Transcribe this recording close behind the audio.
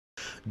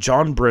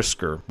John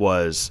Brisker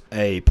was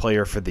a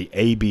player for the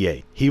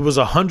ABA. He was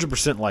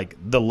 100% like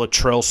the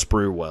Latrell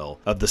Sprewell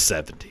of the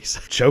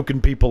 70s,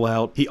 choking people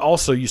out. He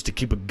also used to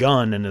keep a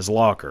gun in his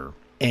locker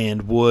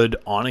and would,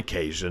 on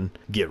occasion,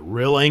 get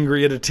real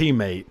angry at a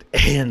teammate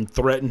and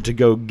threaten to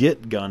go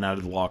get gun out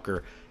of the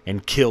locker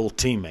and kill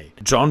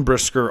teammate. John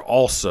Brisker,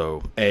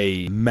 also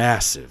a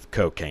massive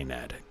cocaine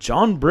addict.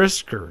 John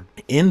Brisker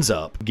ends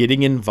up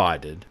getting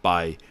invited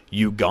by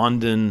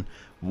Ugandan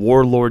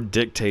warlord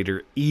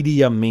dictator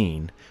Idi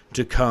Amin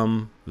to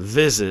come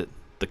visit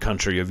the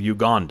country of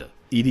Uganda.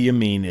 Idi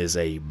Amin is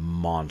a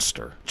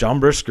monster. John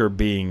Brisker,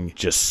 being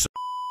just so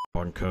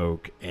on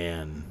coke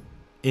and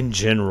in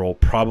general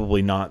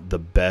probably not the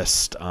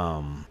best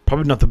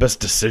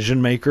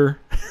decision maker,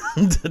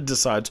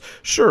 decides,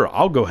 sure,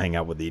 I'll go hang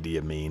out with Idi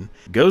Amin,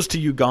 goes to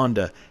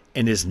Uganda,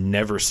 and is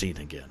never seen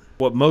again.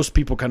 What most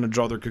people kind of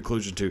draw their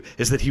conclusion to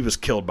is that he was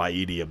killed by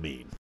Idi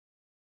Amin.